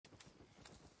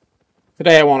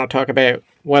Today I want to talk about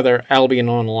whether Albion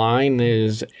Online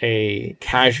is a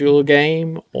casual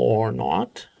game or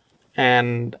not.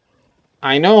 And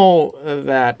I know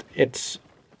that it's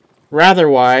rather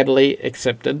widely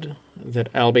accepted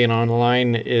that Albion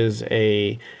Online is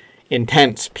a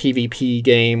intense PvP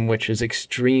game which is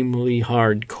extremely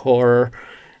hardcore,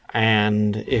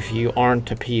 and if you aren't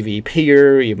a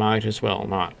PvPer you might as well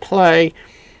not play.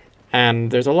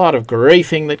 And there's a lot of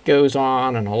griefing that goes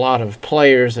on and a lot of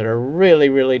players that are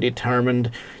really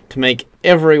determined to make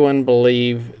everyone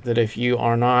believe that if you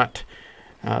are not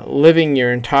living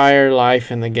your entire life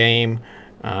in the game,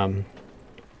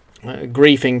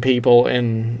 griefing people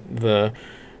in the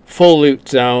full loot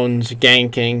zones,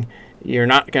 ganking, you're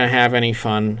not going to have any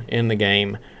fun in the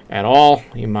game at all.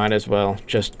 You might as well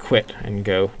just quit and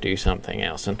go do something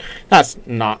else. And that's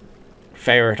not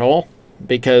fair at all,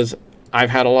 because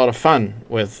I've had a lot of fun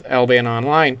with Albion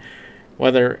Online,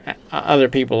 whether other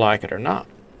people like it or not.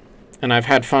 And I've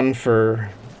had fun for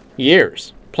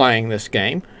years playing this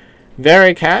game,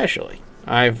 very casually.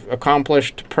 I've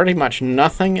accomplished pretty much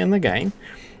nothing in the game.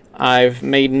 I've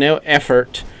made no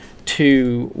effort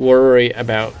to worry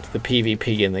about the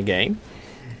PvP in the game.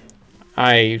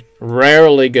 I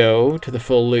rarely go to the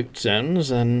full loot zones,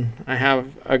 and I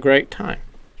have a great time.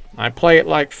 I play it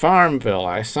like Farmville.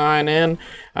 I sign in,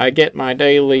 I get my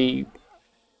daily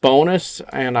bonus,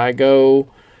 and I go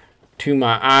to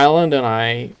my island and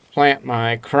I plant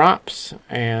my crops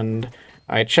and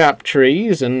I chop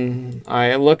trees and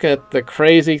I look at the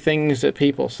crazy things that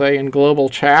people say in global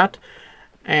chat,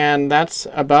 and that's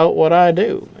about what I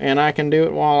do. And I can do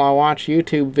it while I watch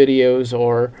YouTube videos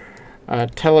or a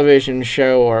television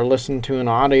show or listen to an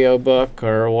audiobook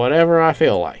or whatever I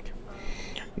feel like.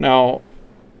 Now,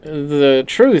 the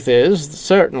truth is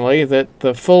certainly that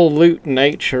the full loot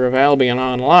nature of Albion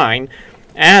Online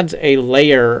adds a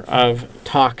layer of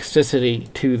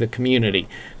toxicity to the community.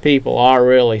 People are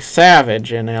really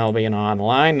savage in Albion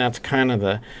Online. That's kind of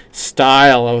the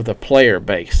style of the player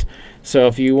base. So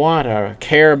if you want a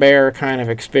Care Bear kind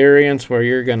of experience where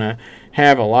you're going to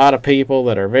have a lot of people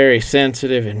that are very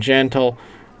sensitive and gentle,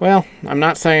 well, I'm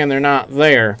not saying they're not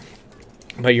there,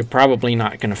 but you're probably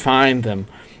not going to find them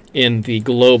in the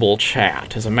global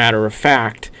chat. As a matter of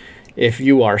fact, if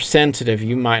you are sensitive,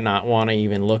 you might not want to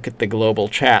even look at the global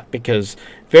chat, because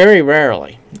very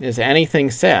rarely is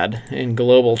anything said in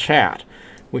global chat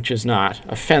which is not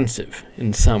offensive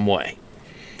in some way.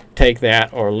 Take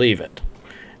that or leave it.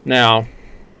 Now,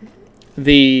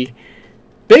 the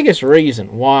biggest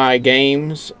reason why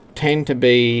games tend to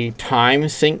be time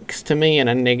sinks to me in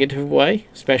a negative way,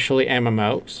 especially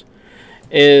MMOs,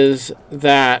 is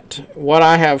that what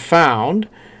I have found,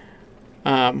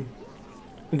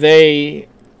 they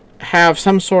have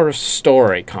some sort of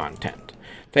story content.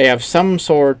 They have some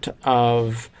sort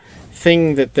of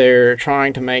thing that they're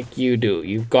trying to make you do.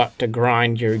 You've got to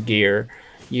grind your gear.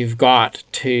 You've got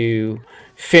to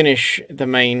finish the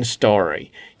main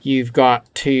story. You've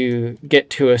got to get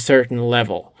to a certain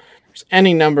level. There's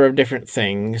any number of different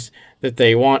things that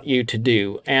they want you to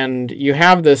do. And you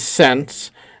have this sense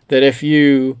that if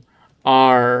you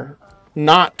are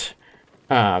not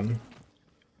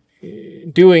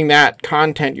doing that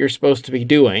content you're supposed to be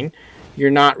doing, you're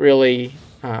not really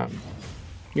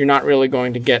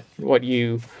going to get what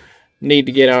you need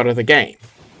to get out of the game.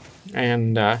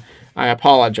 And I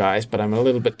apologize, but I'm a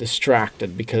little bit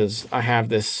distracted because I have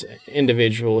this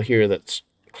individual here that's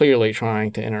clearly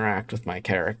trying to interact with my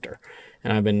character,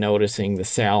 and I've been noticing the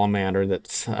salamander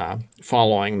that's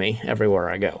following me everywhere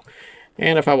I go.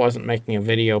 And if I wasn't making a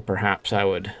video, perhaps I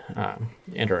would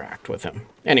interact with him.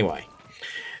 Anyway,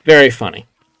 very funny.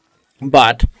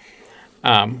 But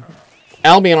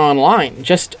Albion Online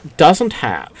just doesn't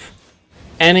have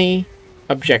any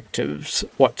objectives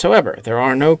whatsoever. There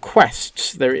are no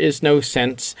quests. There is no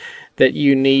sense that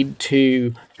you need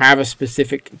to have a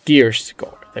specific gear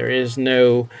score. There is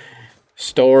no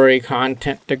story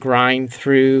content to grind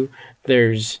through.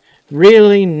 There's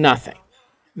really nothing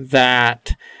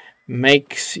that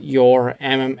makes your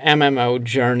MMO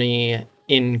journey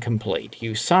incomplete.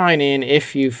 You sign in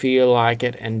if you feel like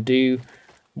it and do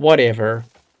whatever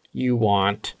you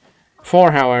want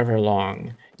for however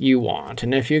long you want.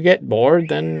 And if you get bored,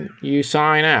 then you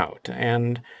sign out.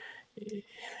 And,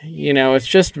 you know, it's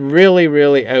just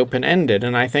really open-ended.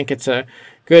 And I think it's a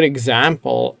good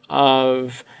example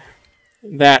of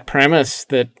that premise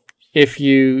that if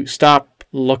you stop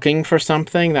looking for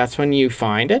something, that's when you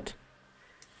find it.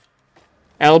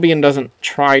 Albion doesn't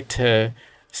try to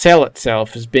sell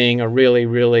itself as being a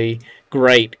really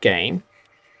great game.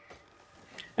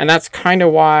 And that's kind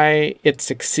of why it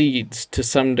succeeds to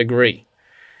some degree.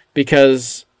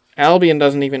 Because Albion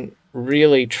doesn't even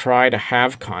really try to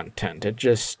have content. It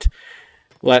just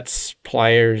lets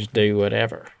players do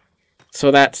whatever.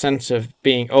 So that sense of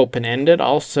being open-ended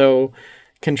also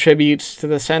contributes to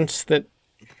the sense that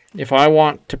if I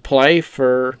want to play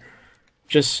for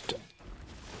just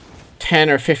 10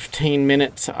 or 15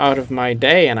 minutes out of my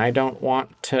day and I don't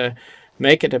want to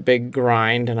make it a big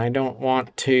grind and I don't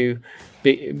want to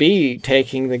be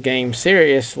taking the game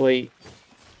seriously,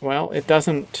 well, it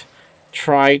doesn't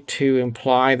try to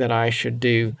imply that I should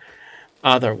do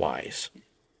otherwise.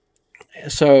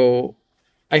 So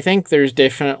I think there's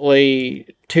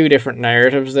definitely two different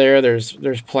narratives there.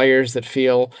 There's players that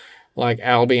feel like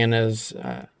Albion is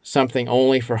something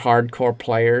only for hardcore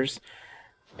players,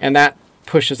 and that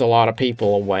pushes a lot of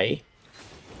people away.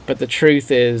 But the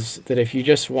truth is that if you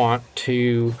just want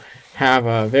to have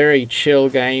a very chill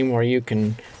game where you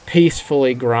can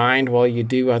peacefully grind while you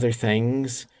do other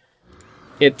things,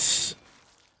 it's,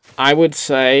 I would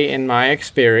say, in my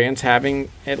experience, having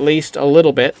at least a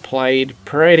little bit played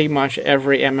pretty much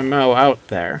every MMO out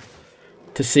there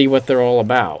to see what they're all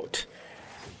about,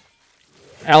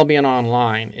 Albion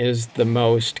Online is the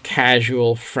most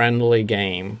casual, friendly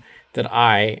game that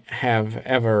I have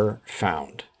ever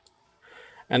found.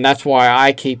 And that's why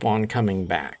I keep on coming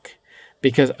back.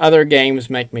 Because other games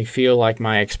make me feel like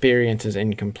my experience is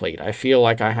incomplete. I feel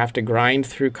like I have to grind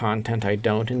through content I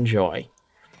don't enjoy.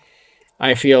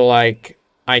 I feel like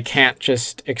I can't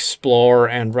just explore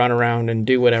and run around and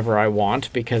do whatever I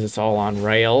want because it's all on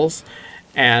rails.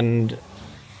 And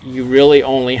you really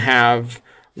only have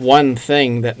one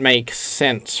thing that makes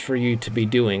sense for you to be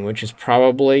doing, which is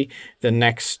probably the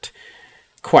next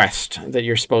quest that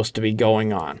you're supposed to be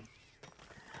going on.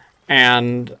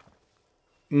 And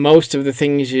most of the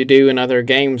things you do in other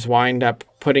games wind up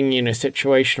putting you in a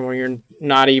situation where you're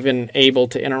not even able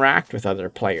to interact with other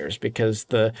players because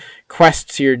the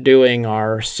quests you're doing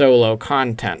are solo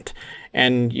content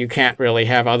and you can't really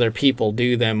have other people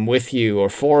do them with you or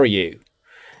for you.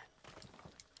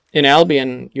 In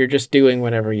Albion, you're just doing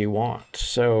whatever you want,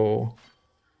 so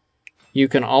you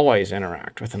can always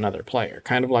interact with another player.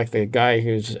 Kind of like the guy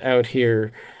who's out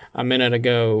here a minute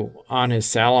ago on his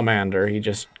salamander. He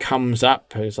just comes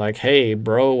up. He's like, hey,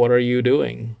 bro, what are you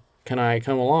doing? Can I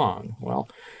come along? Well,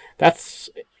 that's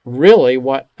really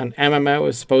what an MMO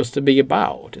is supposed to be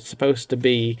about. It's supposed to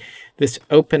be this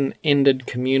open-ended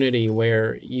community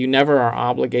where you never are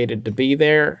obligated to be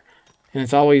there, and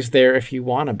it's always there if you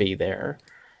want to be there.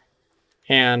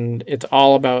 And it's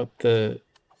all about the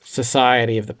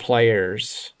society of the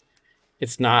players.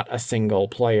 It's not a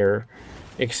single-player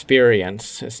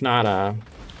experience. It's not a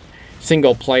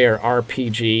single-player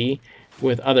RPG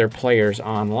with other players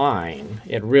online.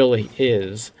 It really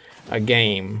is a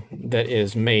game that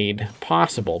is made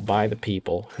possible by the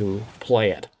people who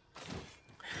play it.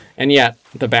 And yet,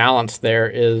 the balance there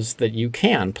is that you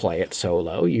can play it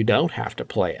solo. You don't have to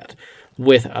play it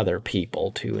with other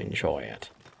people to enjoy it.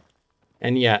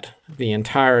 And yet, the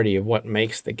entirety of what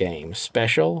makes the game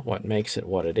special, what makes it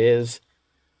what it is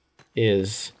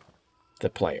the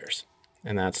players.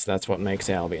 And that's what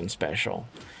makes Albion special.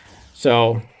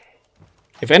 So,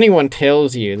 if anyone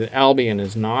tells you that Albion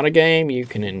is not a game you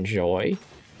can enjoy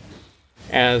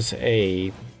as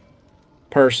a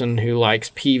person who likes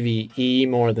PvE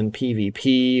more than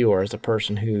PvP, or as a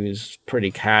person who's pretty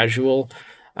casual,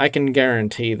 I can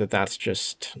guarantee that that's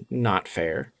just not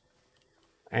fair.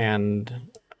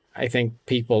 And I think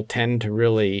people tend to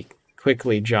really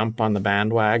quickly jump on the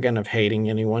bandwagon of hating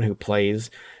anyone who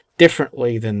plays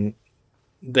differently than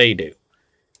they do.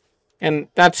 And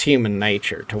that's human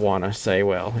nature, to want to say,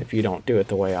 well, if you don't do it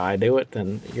the way I do it,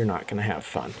 then you're not going to have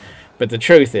fun. But the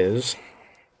truth is,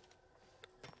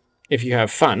 if you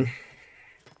have fun,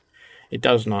 it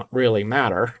does not really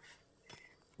matter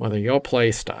whether your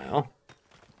play style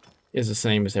is the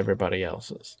same as everybody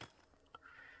else's.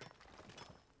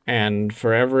 And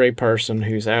for every person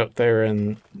who's out there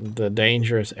in the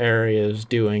dangerous areas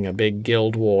doing a big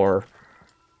guild war,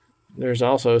 there's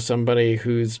also somebody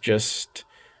who's just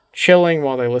chilling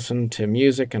while they listen to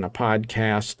music and a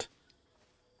podcast,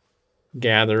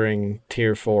 gathering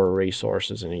tier 4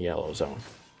 resources in a yellow zone,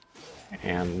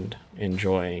 and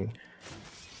enjoying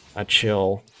a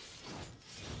chill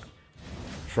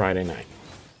Friday night.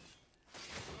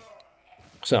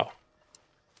 So,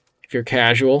 if you're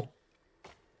casual,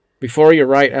 before you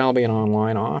write Albion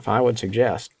Online off, I would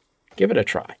suggest give it a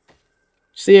try.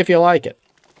 See if you like it.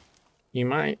 You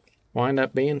might wind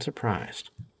up being surprised.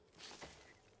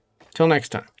 Till next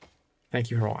time,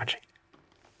 thank you for watching.